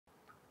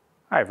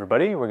Hi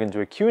everybody, we're going to do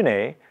a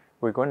Q&A.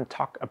 We're going to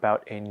talk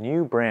about a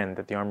new brand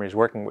that the Armoury is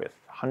working with,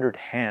 100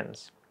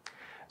 Hands.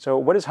 So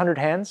what is 100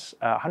 Hands?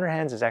 100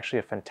 Hands is actually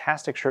a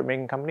fantastic shirt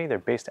making company. They're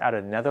based out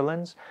of the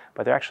Netherlands,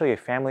 but they're actually a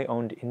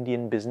family-owned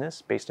Indian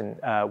business based in,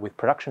 with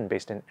production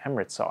based in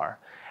Amritsar.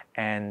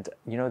 And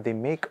you know, they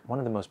make one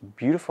of the most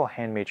beautiful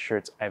handmade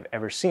shirts I've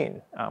ever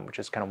seen, which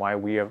is kind of why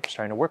we are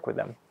starting to work with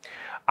them.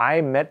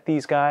 I met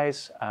these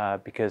guys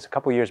because a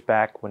couple years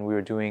back when we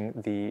were doing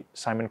the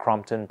Simon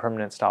Crompton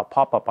permanent style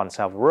pop-up on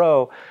Savile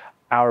Row,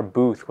 our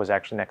booth was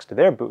actually next to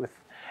their booth.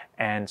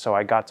 And so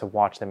I got to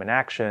watch them in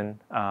action.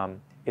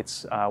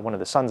 It's one of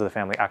the sons of the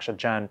family, Akshat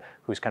Jan,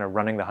 who's kind of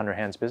running the 100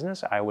 Hands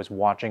business. I was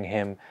watching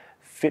him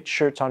fit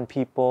shirts on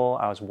people.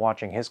 I was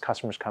watching his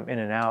customers come in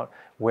and out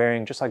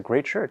wearing just like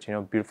great shirts, you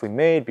know, beautifully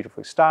made,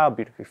 beautifully styled,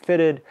 beautifully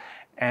fitted.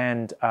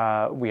 And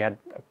we had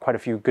quite a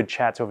few good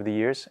chats over the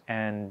years.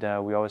 And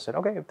we always said,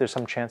 okay, if there's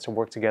some chance to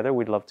work together,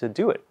 we'd love to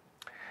do it.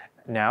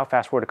 Now,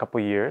 fast forward a couple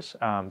of years,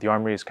 the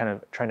Armoury is kind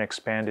of trying to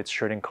expand its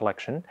shirting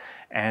collection,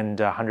 and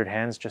 100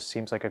 Hands just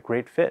seems like a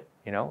great fit,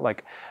 you know?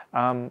 Like,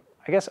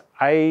 I guess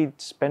I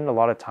spend a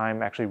lot of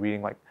time actually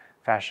reading like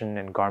fashion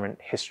and garment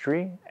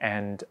history,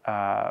 and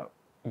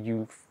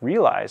you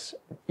realize,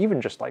 even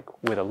just like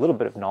with a little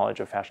bit of knowledge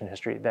of fashion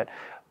history, that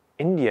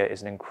India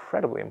is an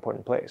incredibly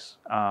important place.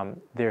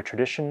 Their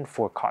tradition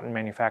for cotton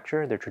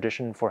manufacture, their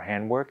tradition for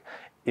handwork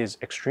is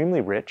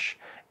extremely rich.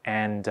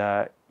 And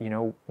you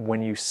know,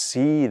 when you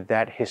see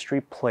that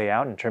history play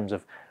out in terms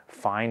of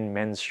fine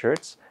men's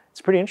shirts,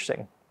 it's pretty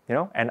interesting, you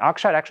know? And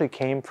Akshat actually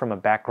came from a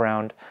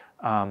background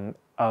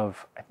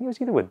of, I think it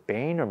was either with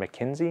Bain or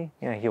McKinsey.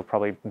 Yeah, he'll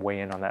probably weigh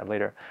in on that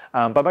later.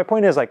 But my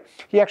point is, like,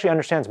 he actually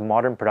understands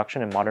modern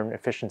production and modern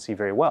efficiency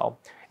very well.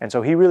 And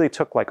so he really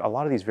took like a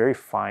lot of these very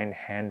fine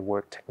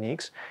handwork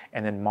techniques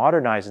and then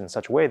modernized in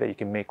such a way that you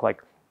can make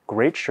like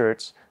great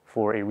shirts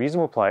for a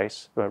reasonable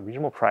price,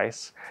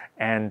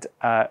 and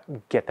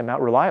get them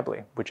out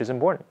reliably, which is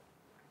important.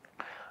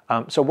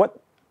 So what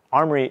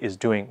Armoury is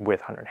doing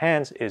with 100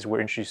 Hands is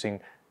we're introducing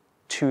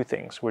two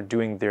things. We're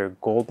doing their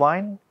gold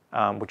line,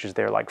 which is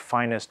their like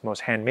finest,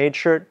 most handmade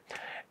shirt,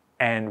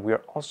 and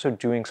we're also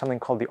doing something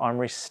called the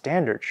Armoury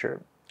Standard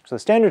Shirt. So the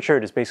Standard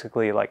Shirt is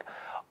basically like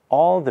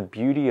all the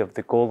beauty of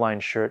the gold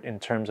line shirt in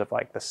terms of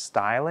like the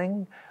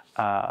styling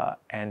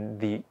and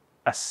the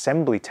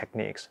assembly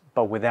techniques,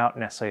 but without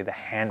necessarily the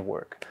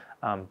handwork.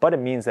 But it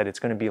means that it's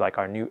going to be like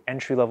our new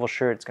entry-level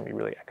shirt. It's going to be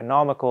really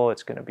economical.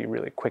 It's going to be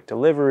really quick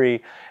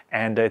delivery,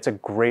 and it's a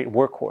great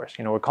workhorse.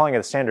 You know, we're calling it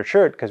a standard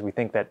shirt because we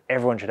think that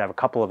everyone should have a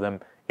couple of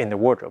them in their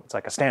wardrobe. It's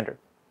like a standard.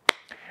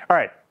 All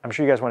right, I'm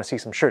sure you guys want to see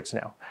some shirts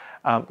now.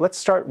 Let's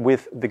start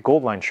with the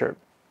gold line shirt.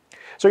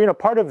 So, you know,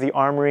 part of the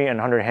Armoury and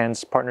 100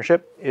 Hands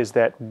partnership is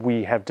that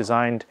we have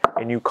designed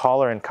a new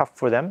collar and cuff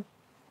for them.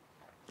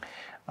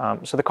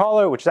 So the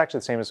collar, which is actually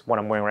the same as what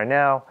I'm wearing right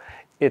now,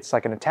 it's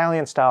like an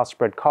Italian style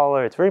spread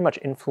collar. It's very much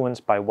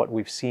influenced by what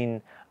we've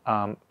seen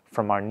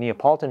from our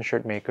Neapolitan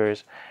shirt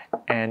makers.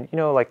 And, you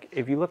know, like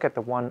if you look at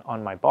the one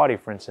on my body,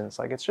 for instance,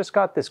 like it's just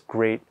got this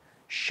great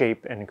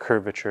shape and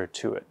curvature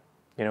to it.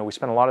 You know, we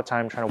spent a lot of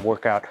time trying to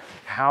work out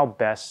how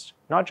best,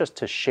 not just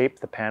to shape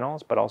the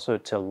panels, but also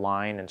to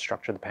line and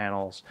structure the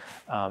panels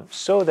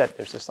so that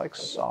there's this like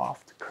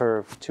soft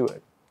curve to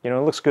it. You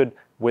know, it looks good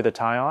with a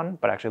tie on,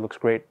 but actually looks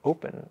great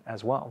open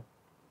as well.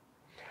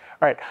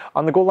 All right,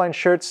 on the gold line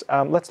shirts,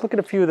 let's look at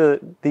a few of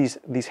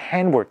these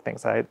handwork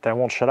things that I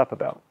won't shut up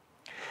about.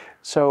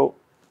 So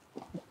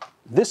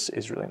this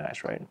is really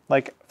nice, right?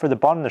 Like for the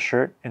bottom of the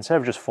shirt, instead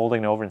of just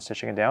folding it over and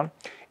stitching it down,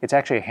 it's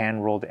actually a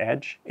hand rolled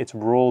edge. It's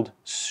rolled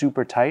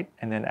super tight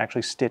and then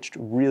actually stitched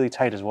really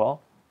tight as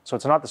well. So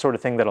it's not the sort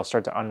of thing that'll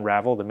start to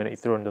unravel the minute you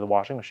throw it into the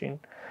washing machine.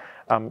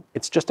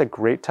 It's just a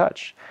great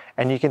touch.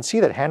 And you can see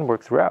that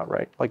handwork throughout,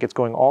 right? Like it's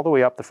going all the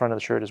way up the front of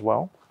the shirt as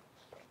well.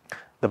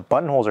 The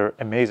buttonholes are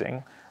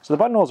amazing. So the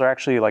buttonholes are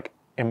actually like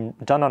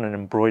done on an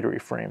embroidery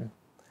frame.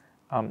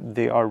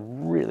 They are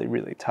really,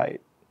 really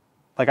tight.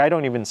 Like I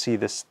don't even see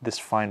this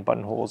fine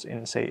buttonholes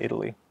in, say,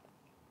 Italy.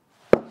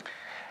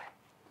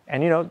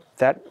 And you know,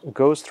 that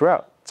goes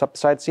throughout. It's up the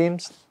side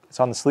seams, it's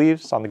on the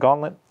sleeves, it's on the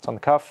gauntlet, it's on the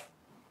cuff,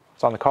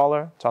 it's on the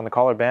collar, it's on the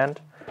collar band.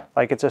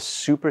 Like it's a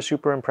super,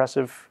 super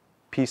impressive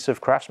piece of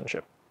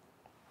craftsmanship.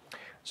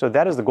 So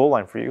that is the goal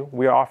line for you.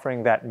 We are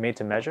offering that made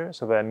to measure.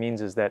 So what that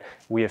means is that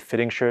we have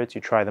fitting shirts,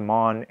 you try them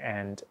on,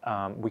 and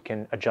we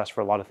can adjust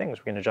for a lot of things.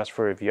 We can adjust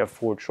for if you have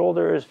forward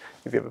shoulders,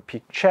 if you have a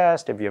peaked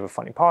chest, if you have a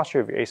funny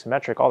posture, if you're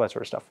asymmetric, all that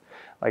sort of stuff.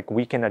 Like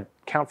we can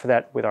account for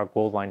that with our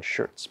gold line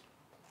shirts.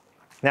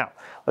 Now,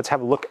 let's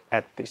have a look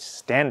at the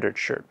standard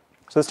shirt.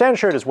 So the standard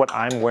shirt is what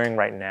I'm wearing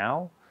right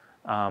now.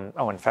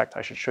 Oh, in fact,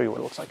 I should show you what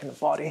it looks like in the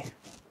body.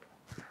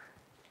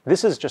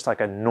 This is just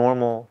like a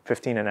normal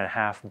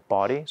 15.5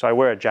 body. So I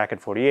wear a jacket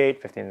 48,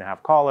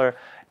 15.5 collar,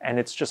 and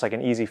it's just like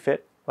an easy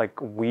fit.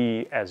 Like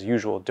we, as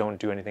usual, don't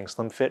do anything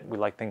slim fit. We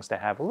like things to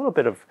have a little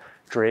bit of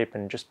drape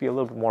and just be a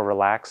little bit more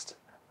relaxed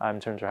in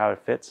terms of how it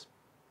fits.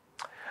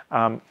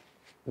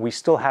 We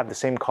still have the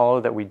same collar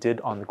that we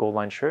did on the gold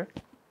line shirt.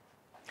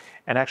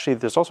 And actually,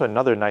 there's also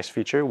another nice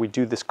feature. We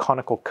do this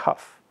conical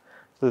cuff.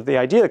 So the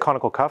idea of the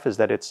conical cuff is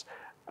that it's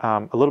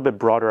a little bit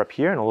broader up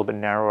here and a little bit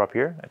narrower up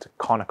here. It's a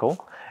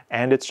conical,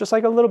 and it's just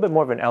like a little bit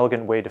more of an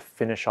elegant way to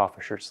finish off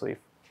a shirt sleeve.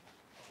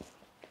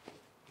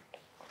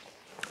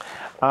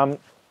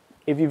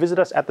 If you visit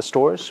us at the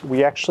stores,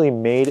 we actually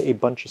made a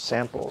bunch of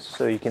samples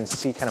so you can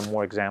see kind of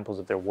more examples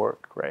of their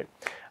work, right?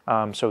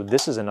 So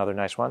this is another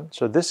nice one.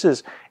 So this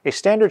is a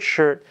standard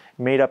shirt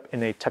made up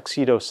in a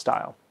tuxedo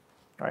style.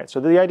 All right,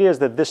 so the idea is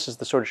that this is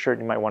the sort of shirt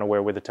you might want to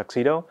wear with a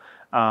tuxedo.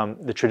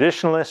 The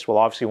traditionalist will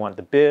obviously want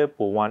the bib,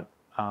 will want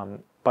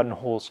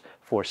buttonholes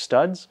for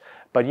studs.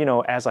 But you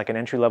know, as like an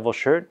entry-level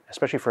shirt,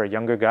 especially for a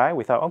younger guy,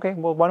 we thought, okay,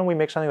 well, why don't we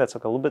make something that's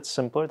like a little bit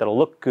simpler, that'll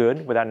look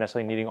good without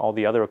necessarily needing all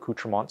the other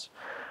accoutrements.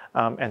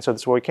 And so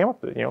this is what we came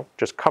up with, you know,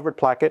 just covered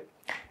placket,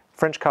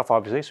 French cuff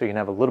obviously, so you can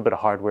have a little bit of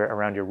hardware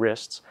around your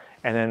wrists,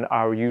 and then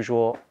our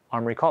usual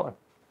Armoury collar.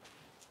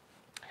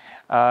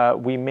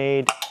 We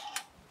made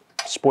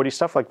sporty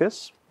stuff like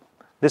this.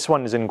 This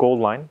one is in gold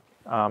line,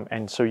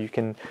 and so you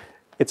can,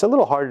 it's a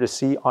little harder to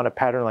see on a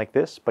pattern like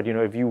this, but you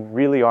know, if you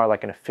really are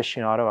like an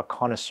aficionado, a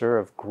connoisseur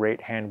of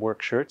great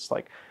handwork shirts,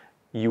 like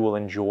you will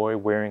enjoy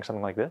wearing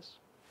something like this.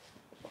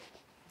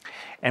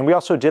 And we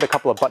also did a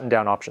couple of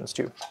button-down options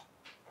too.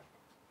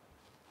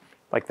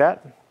 Like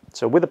that.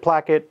 So with a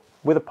placket,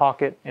 with a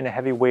pocket, in a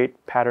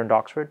heavyweight patterned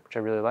Oxford, which I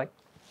really like.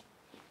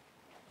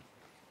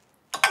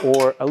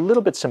 Or a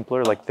little bit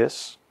simpler like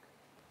this.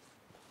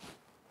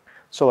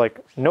 So like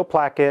no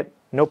placket,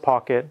 no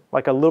pocket,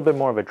 like a little bit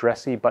more of a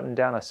dressy button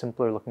down, a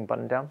simpler looking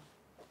button down.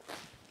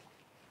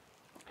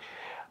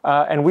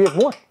 And we have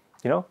more,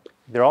 you know,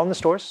 they're all in the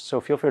stores, so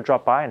feel free to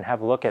drop by and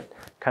have a look at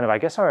kind of, I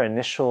guess, our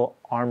initial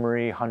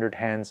Armoury 100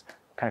 Hands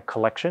kind of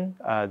collection.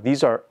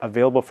 These are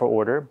available for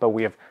order, but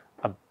we have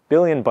a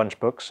billion bunch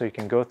books, so you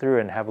can go through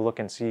and have a look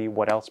and see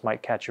what else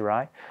might catch your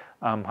eye.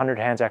 100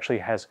 Hands actually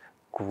has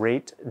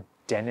great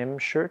denim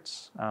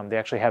shirts. They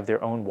actually have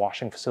their own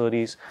washing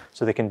facilities,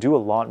 so they can do a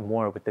lot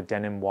more with the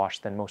denim wash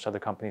than most other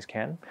companies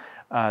can.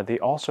 They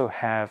also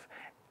have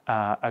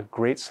a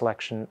great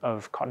selection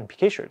of cotton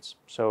piqué shirts.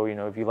 So, you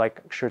know, if you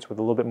like shirts with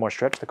a little bit more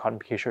stretch, the cotton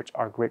piqué shirts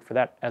are great for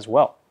that as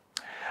well.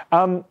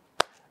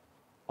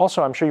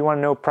 Also, I'm sure you want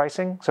to know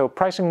pricing. So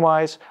pricing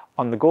wise,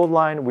 on the gold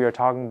line, we are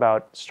talking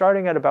about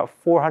starting at about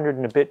 400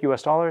 and a bit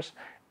US dollars.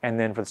 And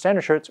then for the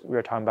standard shirts, we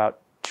are talking about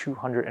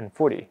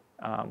 240,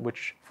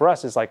 which for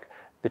us is like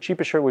the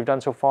cheapest shirt we've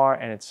done so far,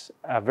 and it's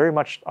very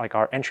much like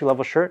our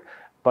entry-level shirt,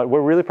 but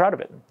we're really proud of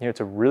it. You know, it's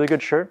a really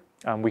good shirt.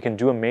 We can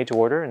do a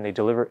made-to-order, and they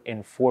deliver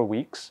in 4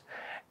 weeks,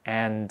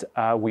 and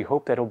we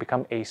hope that it'll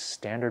become a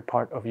standard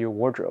part of your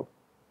wardrobe.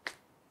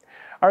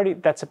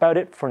 Alrighty, that's about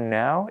it for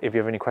now. If you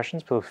have any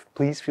questions,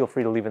 please feel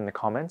free to leave it in the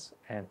comments,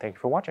 and thank you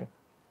for watching.